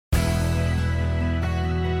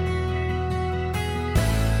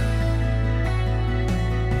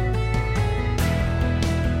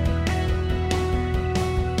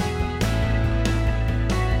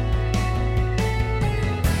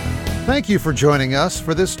Thank you for joining us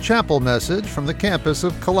for this chapel message from the campus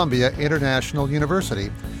of Columbia International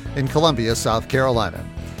University in Columbia, South Carolina.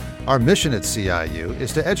 Our mission at CIU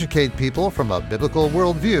is to educate people from a biblical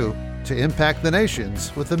worldview to impact the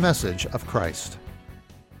nations with the message of Christ.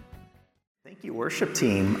 Thank you, worship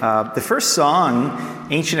team. The first song,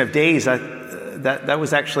 Ancient of Days, that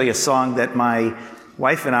was actually a song that my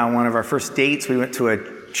wife and I, on one of our first dates, we went to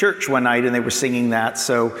a church one night and they were singing that.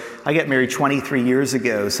 So I got married 23 years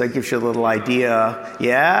ago, so that gives you a little idea. But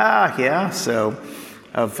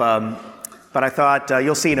I thought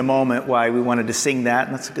you'll see in a moment why we wanted to sing that,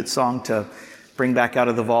 and that's a good song to bring back out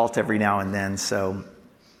of the vault every now and then.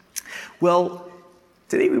 Well,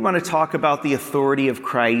 today we want to talk about the authority of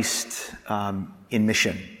Christ in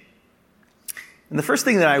mission. And the first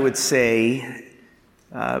thing that I would say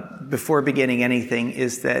before beginning anything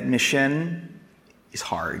is that mission is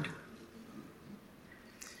hard.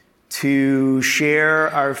 To share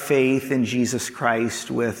our faith in Jesus Christ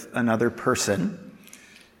with another person,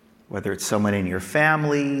 whether it's someone in your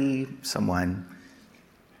family, someone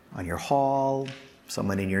on your hall,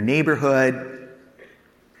 someone in your neighborhood,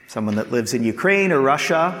 someone that lives in Ukraine or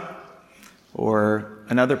Russia or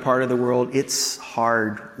another part of the world, it's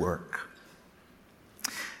hard work.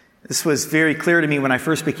 This was very clear to me when I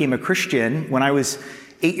first became a Christian. When I was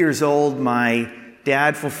 8 years old, my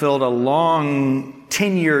dad fulfilled a long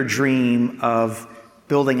 10-year dream of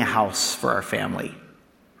building a house for our family.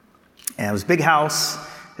 And it was a big house,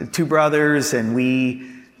 two brothers, and we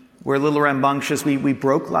were a little rambunctious. We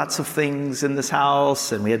broke lots of things in this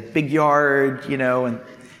house, and we had a big yard, and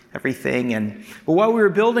everything. But while we were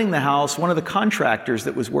building the house, one of the contractors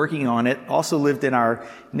that was working on it also lived in our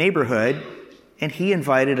neighborhood, and he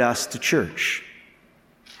invited us to church.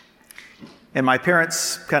 And my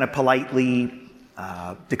parents kind of politely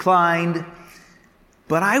declined,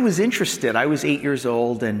 but I was interested. I was 8 years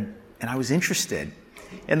old, and I was interested.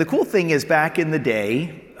 And the cool thing is, back in the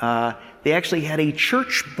day, they actually had a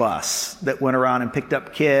church bus that went around and picked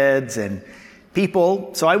up kids and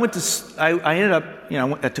people. So I ended up,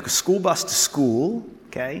 I took a school bus to school,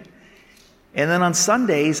 okay? And then on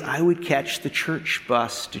Sundays, I would catch the church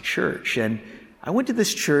bus to church. And I went to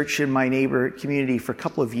this church in my neighborhood community for a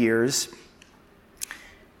couple of years.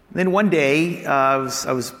 Then one day, I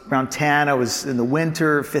was around 10, I was in the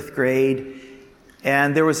winter, 5th grade,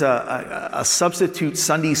 and there was a substitute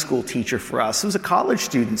Sunday school teacher for us. It was a college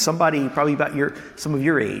student, somebody probably about some of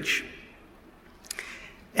your age.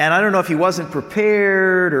 And I don't know if he wasn't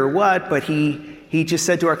prepared or what, but he just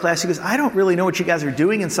said to our class, he goes, "I don't really know what you guys are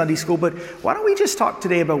doing in Sunday school, but why don't we just talk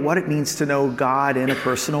today about what it means to know God in a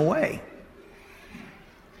personal way?"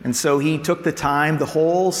 And so he took the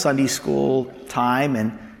whole Sunday school time,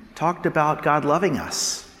 and talked about God loving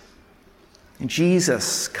us, and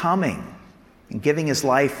Jesus coming and giving his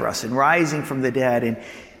life for us, and rising from the dead,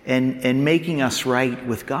 and making us right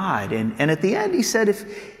with God. And at the end, he said,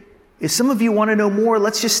 if some of you want to know more,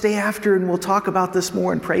 let's just stay after and we'll talk about this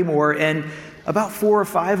more and pray more. And about 4 or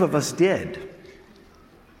 5 of us did.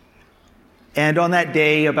 And on that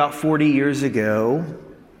day, about 40 years ago,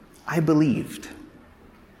 I believed.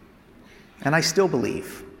 And I still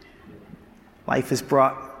believe. Life has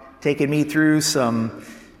taken me through some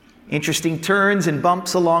interesting turns and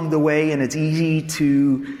bumps along the way, and it's easy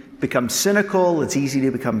to become cynical, it's easy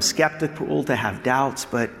to become skeptical, to have doubts,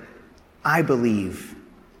 but I believe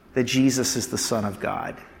that Jesus is the Son of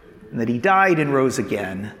God, and that he died and rose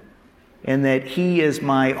again, and that he is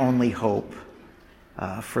my only hope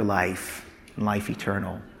for life and life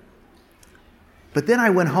eternal. But then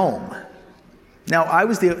I went home.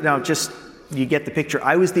 Just you get the picture.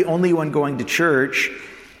 I was the only one going to church,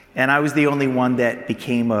 and I was the only one that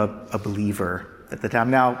became a believer at the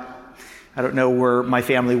time. Now, I don't know where my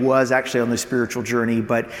family was actually on the spiritual journey,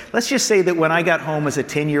 but let's just say that when I got home as a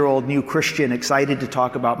 10-year-old new Christian, excited to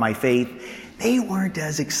talk about my faith, they weren't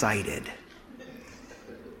as excited.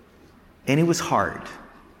 And it was hard.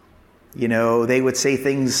 They would say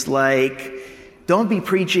things like, "Don't be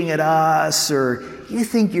preaching at us," or "You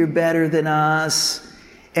think you're better than us."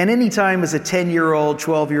 And anytime as a 10-year-old,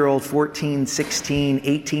 12-year-old, 14, 16,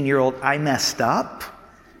 18-year-old, I messed up,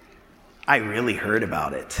 I really heard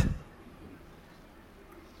about it.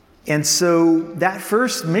 And so that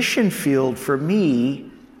first mission field for me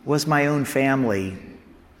was my own family,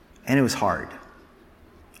 and it was hard.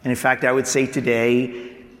 And in fact, I would say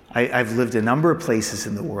today, I've lived a number of places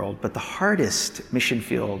in the world, but the hardest mission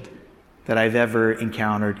field that I've ever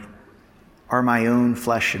encountered are my own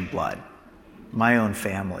flesh and blood. My own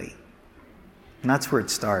family. And that's where it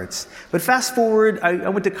starts. But fast forward, I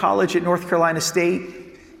went to college at North Carolina State,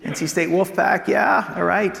 NC State Wolfpack, yeah, all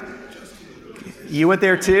right. You went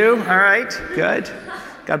there too? All right, good.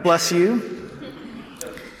 God bless you.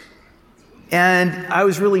 And I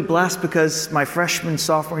was really blessed because my freshman,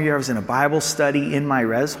 sophomore year, I was in a Bible study in my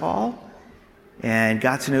res hall and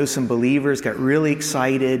got to know some believers, got really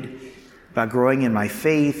excited about growing in my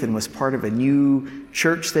faith, and was part of a new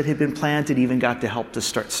church that had been planted, even got to help to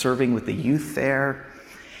start serving with the youth there.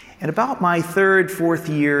 And about my third, fourth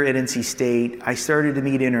year at NC State, I started to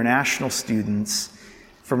meet international students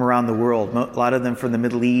from around the world, a lot of them from the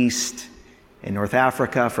Middle East and North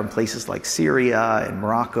Africa, from places like Syria and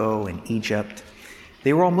Morocco and Egypt.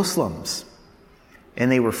 They were all Muslims, and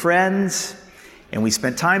they were friends, and we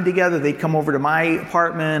spent time together. They'd come over to my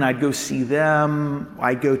apartment, I'd go see them,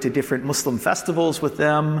 I'd go to different Muslim festivals with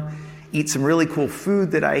them, eat some really cool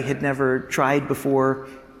food that I had never tried before,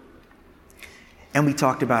 and we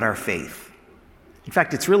talked about our faith. In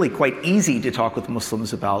fact, it's really quite easy to talk with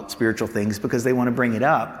Muslims about spiritual things because they want to bring it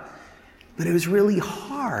up, but it was really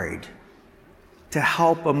hard to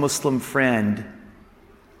help a Muslim friend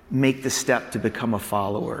make the step to become a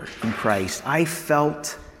follower in Christ. I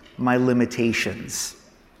felt my limitations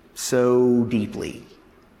so deeply.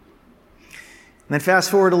 And then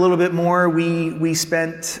fast forward a little bit more, we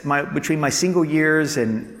spent, between my single years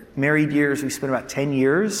and married years, we spent about 10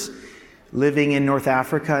 years living in North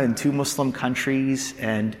Africa in 2 Muslim countries,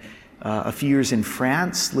 and a few years in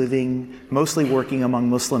France, mostly working among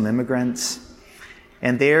Muslim immigrants.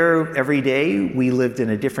 And there, every day, we lived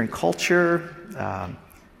in a different culture.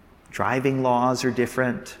 Driving laws are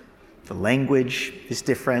different. The language is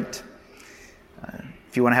different.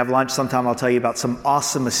 If you want to have lunch sometime, I'll tell you about some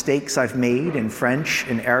awesome mistakes I've made in French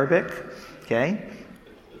and Arabic. Okay?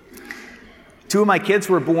 2 of my kids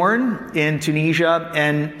were born in Tunisia,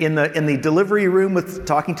 and in the delivery room with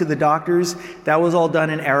talking to the doctors, that was all done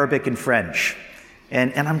in Arabic and French.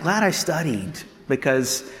 And I'm glad I studied,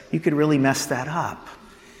 because you could really mess that up.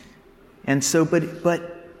 And so, but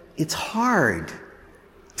it's hard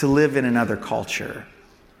to live in another culture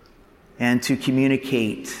and to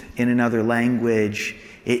communicate in another language.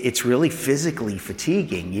 It's really physically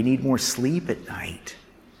fatiguing. You need more sleep at night.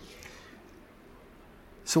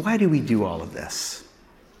 So why do we do all of this?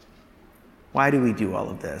 Why do we do all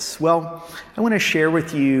of this? Well, I want to share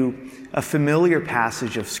with you a familiar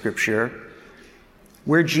passage of Scripture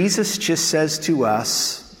where Jesus just says to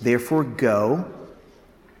us, therefore go.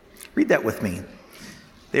 Read that with me.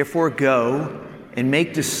 Therefore go and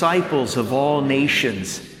make disciples of all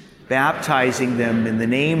nations, baptizing them in the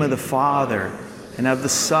name of the Father and of the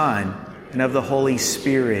Son and of the Holy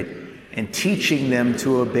Spirit, and teaching them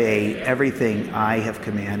to obey everything I have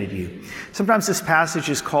commanded you. Sometimes this passage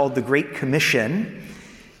is called the Great Commission.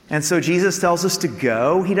 And so Jesus tells us to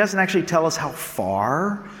go. He doesn't actually tell us how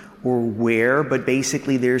far or where, but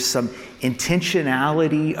basically there's some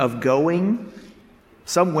intentionality of going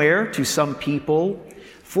somewhere to some people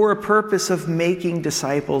for a purpose of making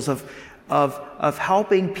disciples, of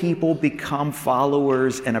helping people become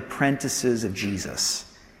followers and apprentices of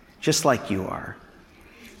Jesus, just like you are.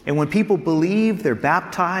 And when people believe, they're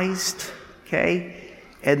baptized, okay?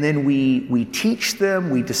 And then we teach them,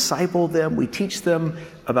 we disciple them, we teach them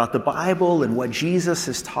about the Bible and what Jesus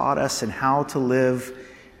has taught us and how to live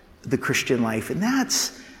the Christian life. And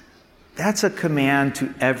that's a command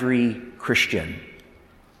to every Christian.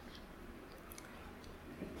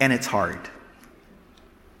 And it's hard.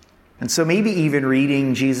 And so maybe even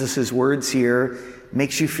reading Jesus' words here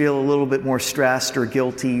makes you feel a little bit more stressed or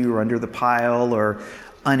guilty or under the pile or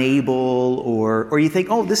unable, or you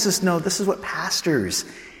think, oh, this is what pastors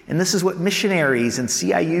and this is what missionaries and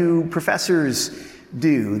CIU professors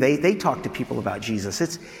do. They talk to people about Jesus.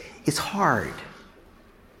 It's hard.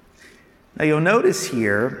 Now you'll notice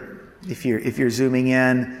here, if you're zooming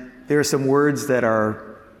in, there are some words that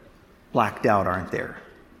are blacked out, aren't there?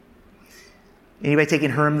 Anybody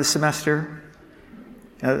taking Herm this semester?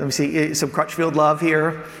 Let me see, some Crutchfield love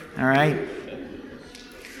here. All right.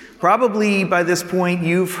 Probably by this point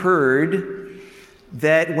you've heard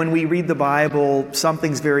that when we read the Bible,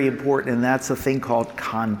 something's very important, and that's a thing called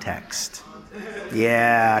context.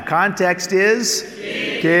 Yeah, context is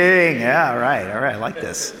king. Yeah, all right, I like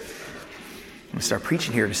this. I'm going to start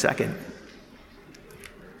preaching here in a second.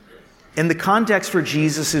 And the context for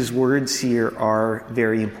Jesus' words here are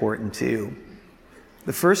very important too.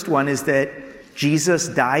 The first one is that Jesus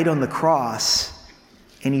died on the cross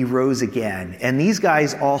and he rose again. And these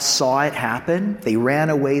guys all saw it happen. They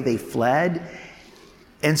ran away, they fled.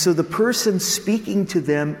 And so the person speaking to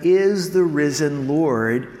them is the risen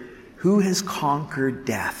Lord who has conquered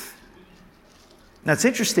death. Now it's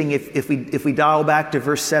interesting, if we dial back to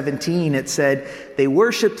verse 17, it said, they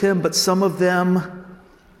worshiped him, but some of them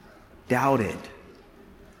doubted.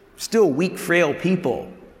 still weak, frail people.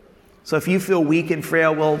 So if you feel weak and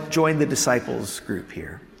frail, well, join the disciples group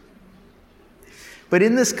here. But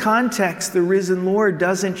in this context, the risen Lord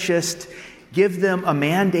doesn't just give them a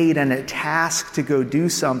mandate and a task to go do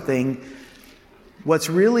something. What's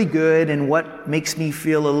really good and what makes me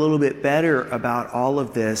feel a little bit better about all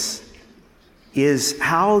of this is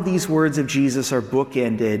how these words of Jesus are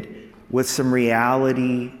bookended with some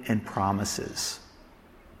reality and promises.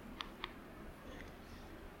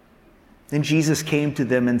 Then Jesus came to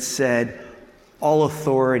them and said, "All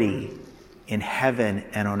authority in heaven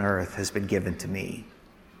and on earth has been given to me."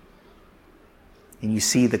 And you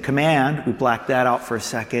see the command, we blacked that out for a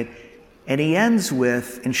second, and he ends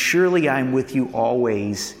with, "And surely I'm with you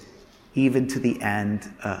always, even to the end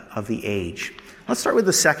of the age." Let's start with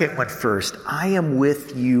the second one first. I am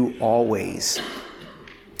with you always.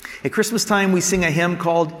 At Christmas time, we sing a hymn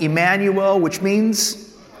called Emmanuel, which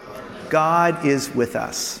means God is with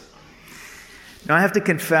us. Now, I have to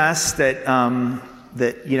confess that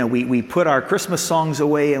we put our Christmas songs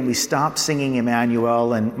away and we stopped singing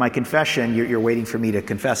Emmanuel. And my confession, you're waiting for me to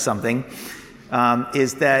confess something,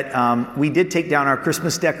 is that we did take down our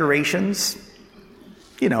Christmas decorations,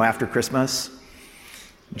 after Christmas,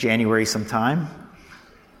 January sometime.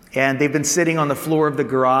 And they've been sitting on the floor of the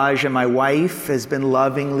garage, and my wife has been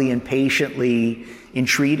lovingly and patiently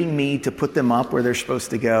entreating me to put them up where they're supposed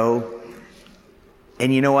to go.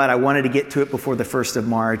 And you know what? I wanted to get to it before the 1st of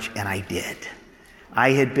March, and I did.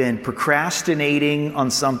 I had been procrastinating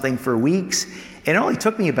on something for weeks, and it only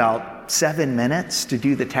took me about 7 minutes to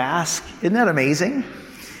do the task. Isn't that amazing?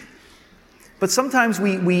 But sometimes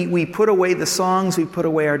we put away the songs, we put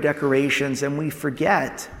away our decorations, and we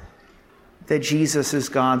forget that Jesus is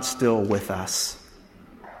God still with us.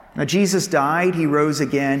 Now, Jesus died, he rose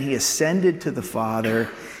again, he ascended to the Father,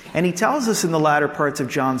 and he tells us in the latter parts of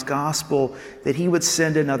John's Gospel that he would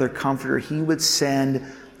send another comforter, he would send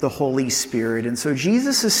the Holy Spirit. And so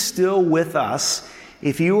Jesus is still with us.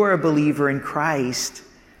 If you are a believer in Christ,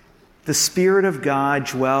 the Spirit of God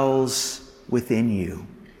dwells within you.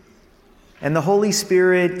 And the Holy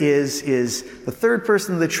Spirit is the third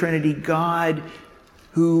person of the Trinity, God,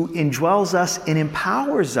 who indwells us and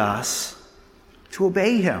empowers us to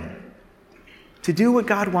obey him, to do what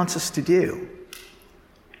God wants us to do.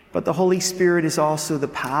 But the Holy Spirit is also the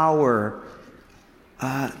power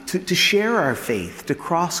to share our faith, to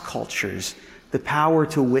cross cultures, the power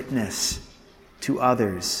to witness to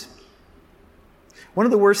others. One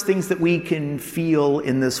of the worst things that we can feel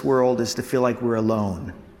in this world is to feel like we're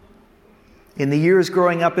alone. In the years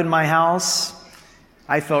growing up in my house,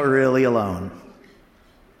 I felt really alone.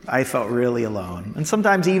 And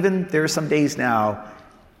sometimes even there are some days now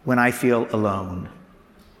when I feel alone.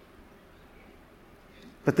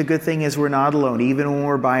 But the good thing is we're not alone, even when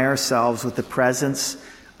we're by ourselves with the presence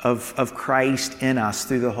of Christ in us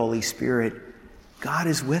through the Holy Spirit. God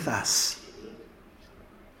is with us.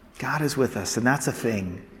 God is with us, and that's a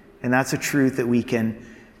thing. And that's a truth that we can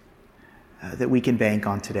bank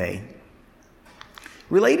on today.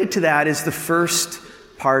 Related to that is the first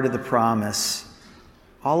part of the promise.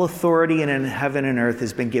 All authority in heaven and earth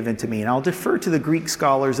has been given to me. And I'll defer to the Greek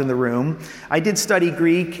scholars in the room. I did study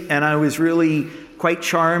Greek, and I was really quite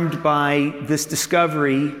charmed by this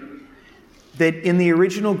discovery that in the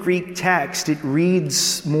original Greek text, it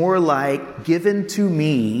reads more like, "Given to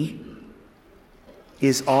me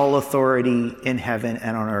is all authority in heaven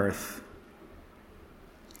and on earth."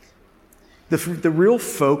 The real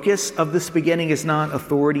focus of this beginning is not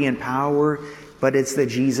authority and power, but it's that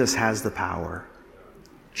Jesus has the power.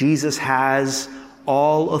 Jesus has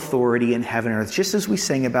all authority in heaven and earth. Just as we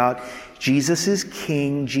sang about, Jesus is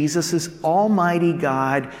King, Jesus is Almighty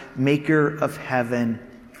God, maker of heaven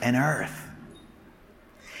and earth.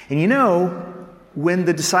 And when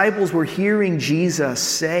the disciples were hearing Jesus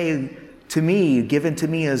say, "To me, given to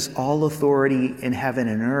me is all authority in heaven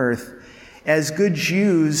and earth," as good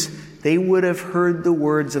Jews, they would have heard the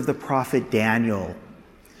words of the prophet Daniel,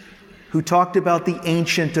 who talked about the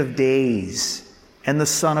Ancient of Days and the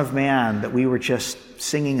Son of Man that we were just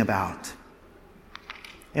singing about.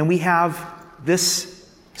 And we have this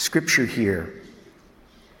scripture here.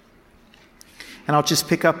 And I'll just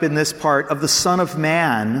pick up in this part of the Son of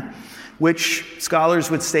Man, which scholars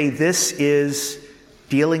would say this is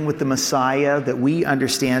dealing with the Messiah that we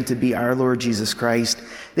understand to be our Lord Jesus Christ,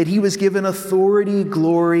 that he was given authority,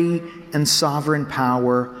 glory, and sovereign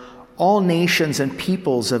power. All nations and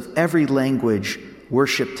peoples of every language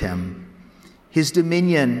worshiped him. His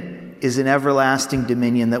dominion is an everlasting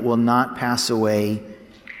dominion that will not pass away,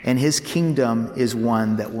 and his kingdom is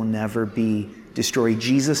one that will never be destroyed.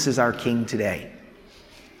 Jesus is our King today.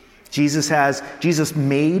 Jesus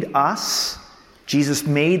made us. Jesus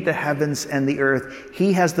made the heavens and the earth.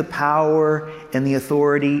 He has the power and the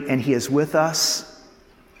authority, and he is with us.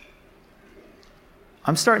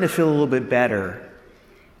 I'm starting to feel a little bit better.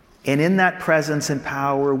 And in that presence and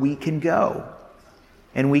power, we can go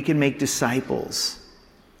and we can make disciples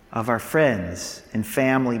of our friends and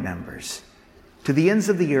family members to the ends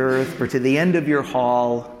of the earth, or to the end of your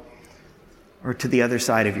hall, or to the other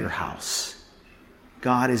side of your house.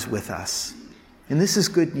 God is with us. And this is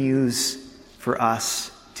good news for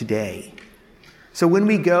us today. So when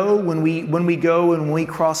we go and when we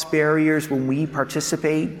cross barriers, when we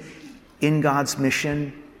participate in God's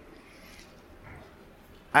mission,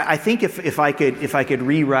 I think if I could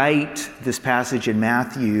rewrite this passage in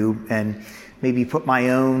Matthew and maybe put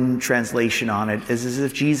my own translation on it, is as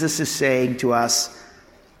if Jesus is saying to us,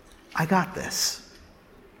 I got this.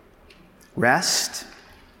 Rest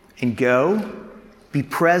and go. Be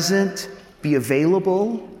present. Be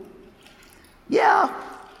available. Yeah,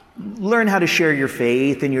 learn how to share your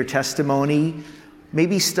faith and your testimony.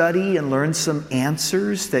 Maybe study and learn some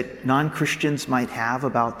answers that non-Christians might have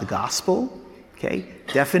about the gospel. Okay,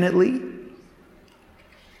 definitely.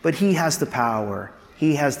 But he has the power.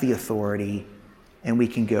 He has the authority, and we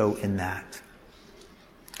can go in that.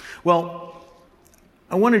 Well,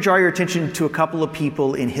 I want to draw your attention to a couple of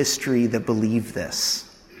people in history that believe this.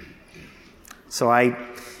 So I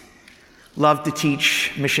love to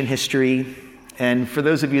teach mission history. And for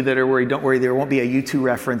those of you that are worried, don't worry, there won't be a U2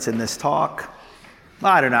 reference in this talk.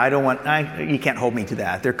 I don't know, you can't hold me to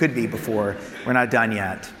that. There could be before. We're not done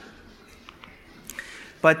yet.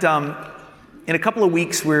 But in a couple of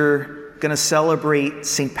weeks, we're going to celebrate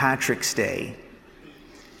St. Patrick's Day.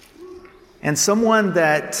 And someone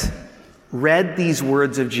that read these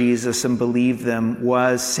words of Jesus and believed them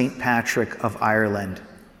was St. Patrick of Ireland.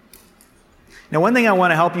 Now, one thing I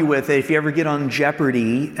want to help you with, if you ever get on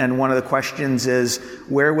Jeopardy and one of the questions is,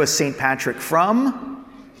 where was St. Patrick from?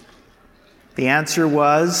 The answer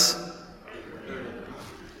was,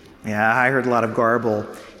 yeah, I heard a lot of garble.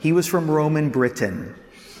 He was from Roman Britain.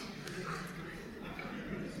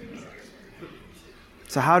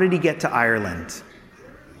 So how did he get to Ireland?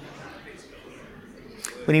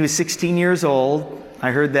 When he was 16 years old,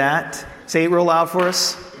 I heard that. Say it real loud for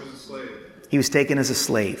us. He was a slave. He was taken as a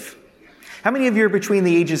slave. How many of you are between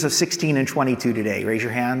the ages of 16 and 22 today? Raise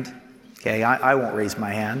your hand. Okay, I won't raise my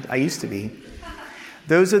hand. I used to be.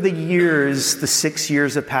 Those are the years, the 6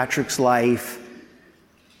 years of Patrick's life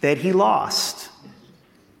that he lost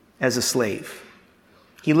as a slave.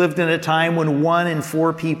 He lived in a time when 1 in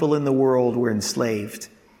 4 people in the world were enslaved.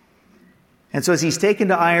 And so as he's taken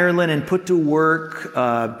to Ireland and put to work,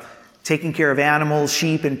 taking care of animals,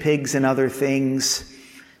 sheep and pigs and other things,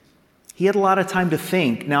 he had a lot of time to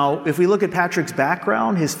think. Now, if we look at Patrick's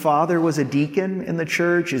background, his father was a deacon in the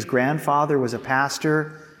church. His grandfather was a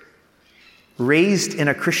pastor. Raised in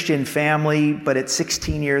a Christian family, but at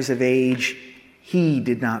 16 years of age, he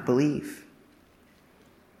did not believe.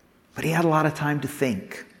 But he had a lot of time to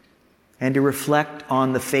think and to reflect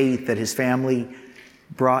on the faith that his family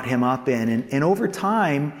brought him up in. And over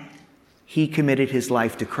time, he committed his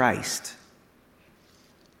life to Christ.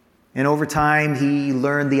 And over time, he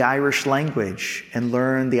learned the Irish language and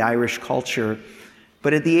learned the Irish culture.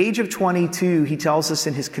 But at the age of 22, he tells us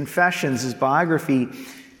in his confessions, his biography,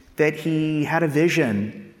 that he had a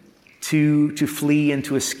vision to flee and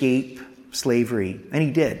to escape slavery. And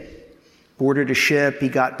he did. Boarded a ship. He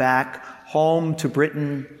got back home to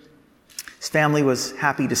Britain. His family was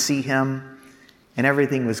happy to see him. And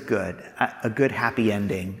everything was good. A good, happy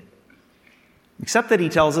ending. Except that he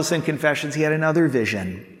tells us in confessions he had another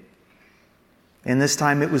vision. And this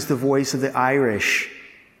time it was the voice of the Irish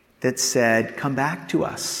that said, come back to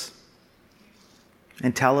us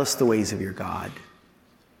and tell us the ways of your God.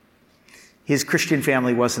 His Christian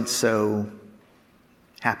family wasn't so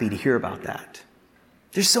happy to hear about that.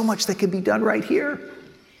 There's so much that can be done right here.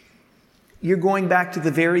 You're going back to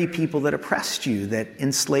the very people that oppressed you, that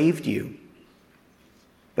enslaved you.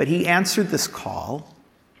 But he answered this call.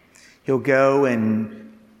 He'll go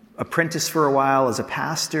and apprentice for a while as a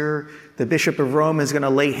pastor. The Bishop of Rome is going to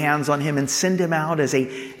lay hands on him and send him out as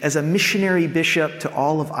a missionary bishop to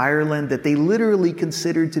all of Ireland that they literally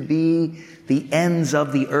considered to be the ends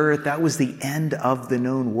of the earth. That was the end of the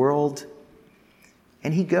known world.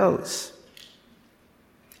 And he goes.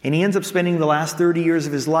 And he ends up spending the last 30 years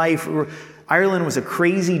of his life. Ireland was a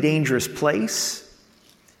crazy, dangerous place.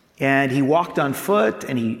 And he walked on foot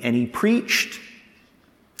and he preached.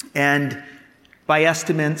 And by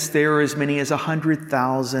estimates, there were as many as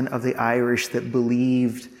 100,000 of the Irish that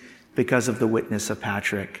believed because of the witness of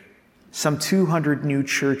Patrick. some 200 new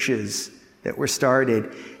churches that were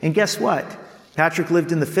started. And guess what? Patrick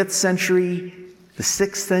lived in the 5th century, the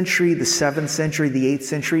 6th century, the 7th century, the 8th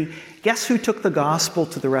century. Guess who took the gospel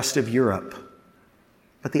to the rest of Europe?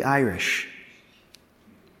 But the Irish.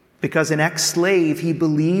 Because an ex-slave, he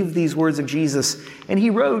believed these words of Jesus, and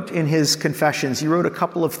he wrote in his confessions, he wrote a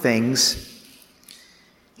couple of things.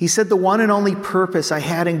 He said, "The one and only purpose I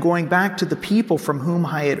had in going back to the people from whom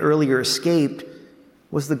I had earlier escaped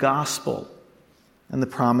was the gospel and the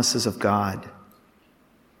promises of God."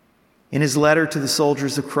 In his letter to the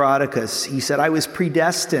soldiers of Coroticus, he said, "I was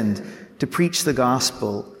predestined to preach the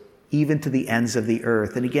gospel even to the ends of the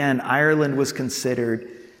earth." And again, Ireland was considered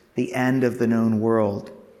the end of the known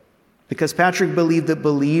world, because Patrick believed that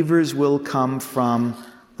believers will come from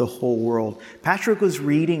the whole world. Patrick was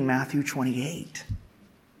reading Matthew 28.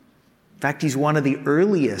 In fact, he's one of the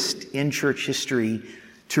earliest in church history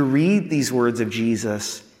to read these words of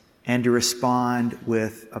Jesus and to respond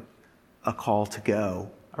with a call to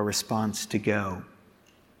go, a response to go.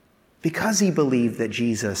 Because he believed that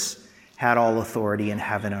Jesus had all authority in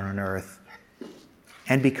heaven and on earth,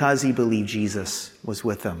 and because he believed Jesus was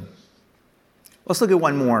with him. Let's look at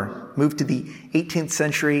one more. Move to the 18th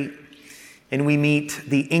century, and we meet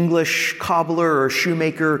the English cobbler or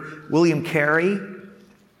shoemaker William Carey,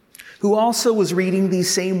 who also was reading these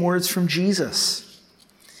same words from Jesus.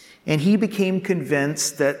 And he became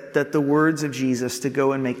convinced that the words of Jesus to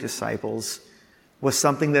go and make disciples was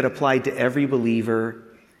something that applied to every believer,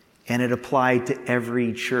 and it applied to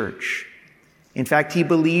every church. In fact, he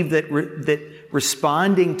believed that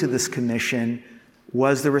responding to this commission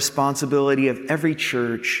was the responsibility of every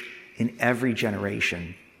church in every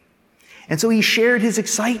generation. And so he shared his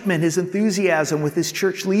excitement, his enthusiasm with his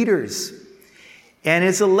church leaders. And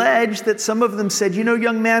it's alleged that some of them said, "You know,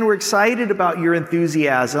 young man, we're excited about your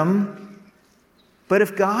enthusiasm, but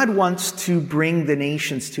if God wants to bring the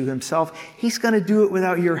nations to himself, he's going to do it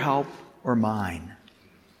without your help or mine."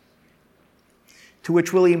 To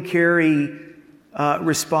which William Carey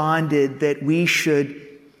responded that we should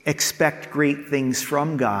expect great things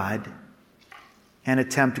from God and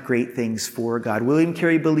attempt great things for God. William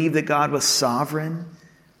Carey believed that God was sovereign,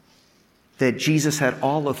 that Jesus had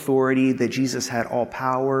all authority, that Jesus had all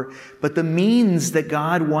power, but the means that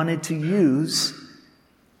God wanted to use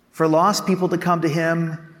for lost people to come to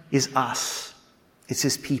him is us. It's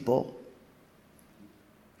his people.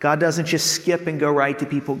 God doesn't just skip and go right to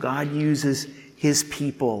people. God uses his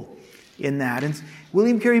people in that. And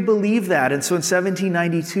William Carey believed that. And so in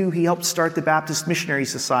 1792, he helped start the Baptist Missionary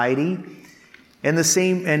Society. And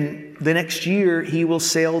the next year, he will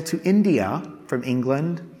sail to India from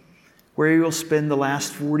England, where he will spend the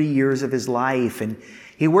last 40 years of his life. And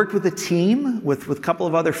he worked with a team, with a couple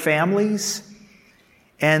of other families,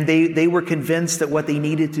 and they were convinced that what they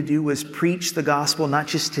needed to do was preach the gospel, not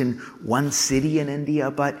just in one city in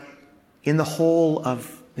India, but in the whole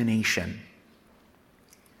of the nation.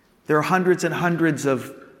 There are hundreds and hundreds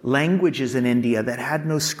of languages in India that had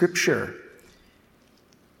no scripture.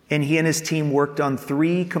 And he and his team worked on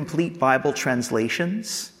 3 complete Bible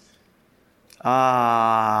translations,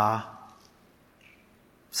 some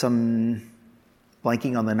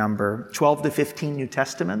blanking on the number, 12 to 15 New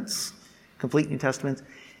Testaments, complete New Testaments,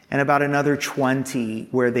 and about another 20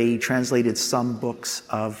 where they translated some books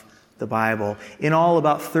of the Bible. In all,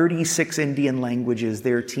 about 36 Indian languages,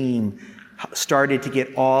 their team started to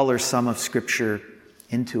get all or some of Scripture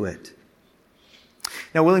into it.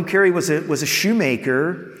 Now, William Carey was a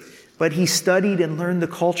shoemaker, but he studied and learned the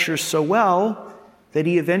culture so well that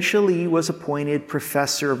he eventually was appointed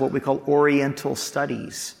professor of what we call Oriental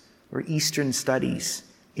Studies, or Eastern Studies,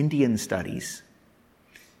 Indian Studies.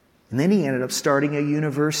 And then he ended up starting a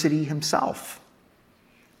university himself,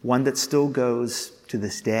 one that still goes to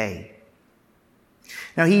this day.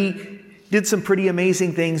 Now, he did some pretty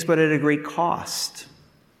amazing things, but at a great cost.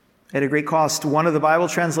 At a great cost. One of the Bible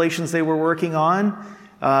translations they were working on,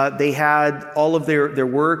 they had all of their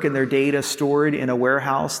work and their data stored in a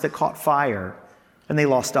warehouse that caught fire, and they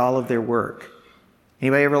lost all of their work.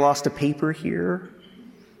 Anybody ever lost a paper here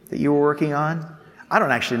that you were working on? I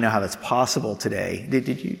don't actually know how that's possible today. Did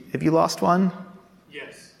you? Have you lost one?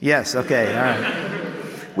 Yes. Yes, okay, all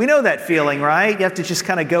right. We know that feeling, right? You have to just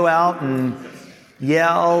kind of go out and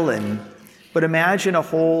yell, but imagine a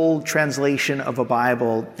whole translation of a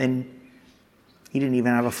Bible, and he didn't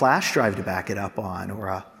even have a flash drive to back it up on, or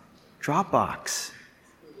a Dropbox.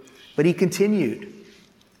 But he continued.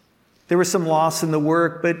 There was some loss in the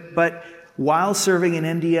work, but while serving in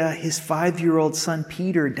India, his 5-year-old son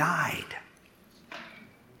Peter died.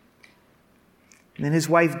 And then his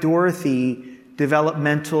wife Dorothy developed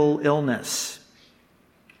mental illness.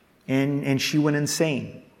 and she went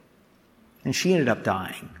insane. And she ended up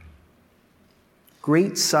dying.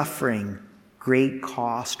 Great suffering, great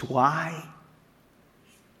cost. Why?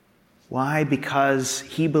 Why? Because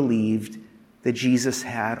he believed that Jesus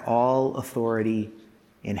had all authority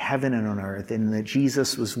in heaven and on earth, and that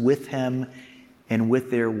Jesus was with him and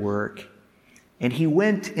with their work. And he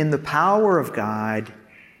went in the power of God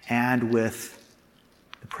and with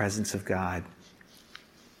the presence of God.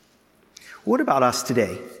 What about us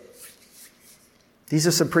today? These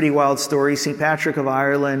are some pretty wild stories. St. Patrick of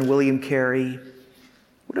Ireland, William Carey.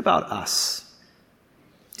 What about us?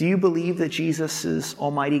 Do you believe that Jesus is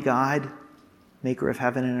Almighty God, maker of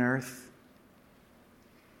heaven and earth?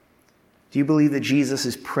 Do you believe that Jesus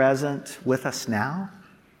is present with us now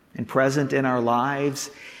and present in our lives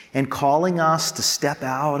and calling us to step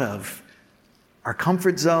out of our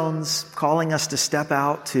comfort zones, calling us to step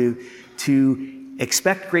out to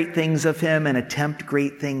expect great things of him and attempt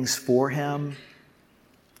great things for him,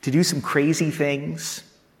 to do some crazy things?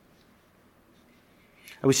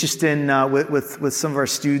 I was just in with some of our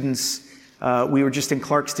students. We were just in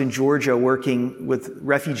Clarkston, Georgia, working with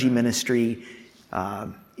refugee ministry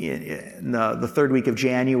in the third week of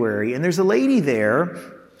January. And there's a lady there,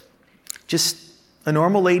 just a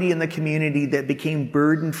normal lady in the community, that became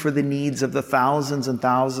burdened for the needs of the thousands and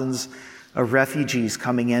thousands of refugees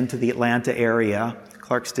coming into the Atlanta area.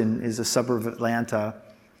 Clarkston is a suburb of Atlanta.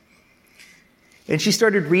 And she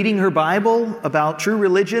started reading her Bible about true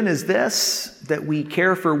religion is this, that we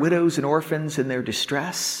care for widows and orphans in their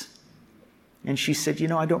distress. And she said,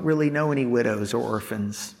 I don't really know any widows or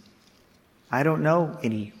orphans. I don't know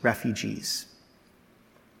any refugees.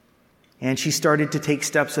 And she started to take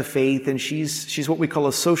steps of faith, and she's what we call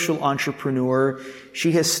a social entrepreneur.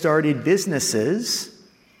 She has started businesses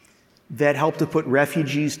that help to put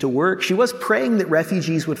refugees to work. She was praying that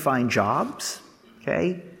refugees would find jobs,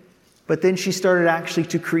 okay? But then she started actually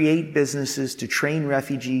to create businesses to train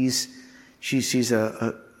refugees. She's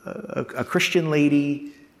a Christian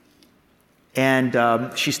lady.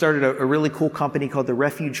 And she started a really cool company called the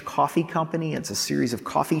Refuge Coffee Company. It's a series of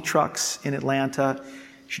coffee trucks in Atlanta.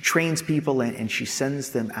 She trains people and she sends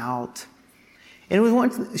them out.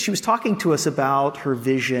 And she was talking to us about her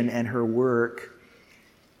vision and her work.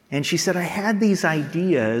 And she said, I had these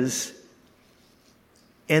ideas,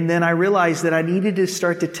 and then I realized that I needed to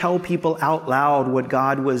start to tell people out loud what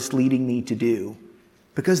God was leading me to do,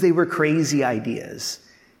 because they were crazy ideas.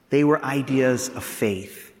 They were ideas of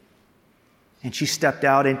faith. And she stepped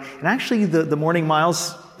out, and actually the Morning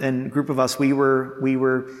Miles and group of us, we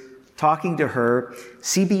were talking to her.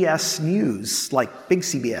 CBS News, like big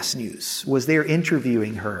CBS News, was there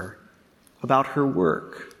interviewing her about her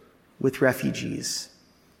work with refugees.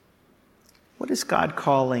 What is God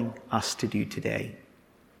calling us to do today?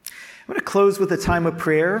 I'm going to close with a time of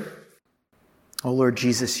prayer. Oh Lord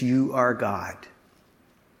Jesus, you are God.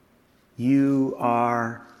 You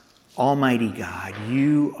are Almighty God.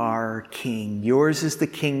 You are King. Yours is the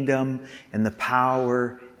kingdom and the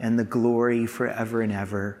power and the glory forever and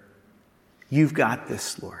ever. You've got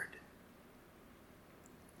this, Lord.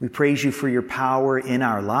 We praise you for your power in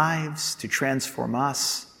our lives to transform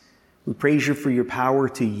us. We praise you for your power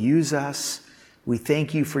to use us. We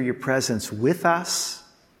thank you for your presence with us.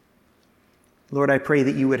 Lord, I pray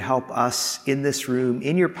that you would help us in this room,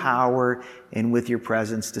 in your power and with your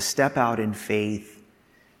presence, to step out in faith,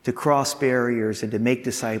 to cross barriers and to make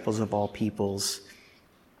disciples of all peoples,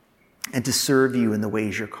 and to serve you in the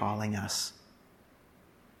ways you're calling us.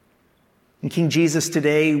 And King Jesus,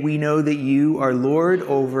 today we know that you are Lord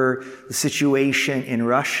over the situation in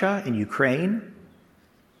Russia and Ukraine.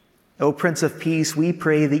 O Prince of Peace, we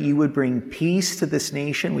pray that you would bring peace to this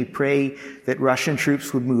nation. We pray that Russian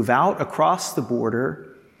troops would move out across the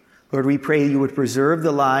border. Lord, we pray you would preserve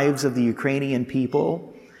the lives of the Ukrainian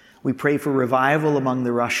people. We pray for revival among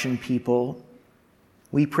the Russian people.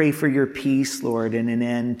 We pray for your peace, Lord, and an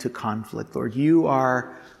end to conflict. Lord, you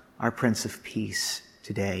are our Prince of Peace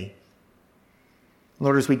today.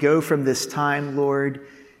 Lord, as we go from this time, Lord,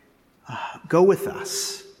 go with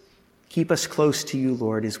us. Keep us close to you,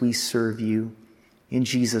 Lord, as we serve you. In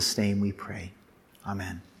Jesus' name we pray.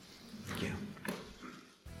 Amen. Thank you.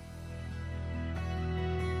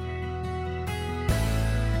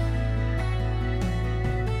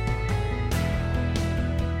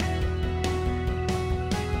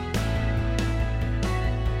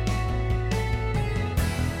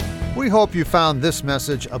 We hope you found this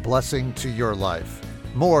message a blessing to your life.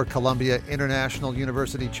 More Columbia International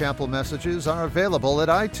University Chapel messages are available at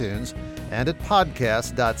iTunes and at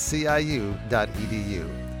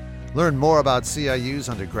podcast.ciu.edu. Learn more about CIU's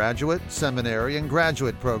undergraduate, seminary, and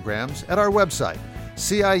graduate programs at our website,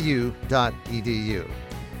 ciu.edu.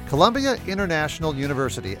 Columbia International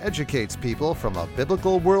University educates people from a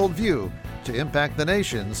biblical worldview to impact the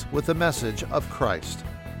nations with the message of Christ.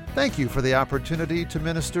 Thank you for the opportunity to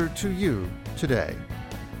minister to you today.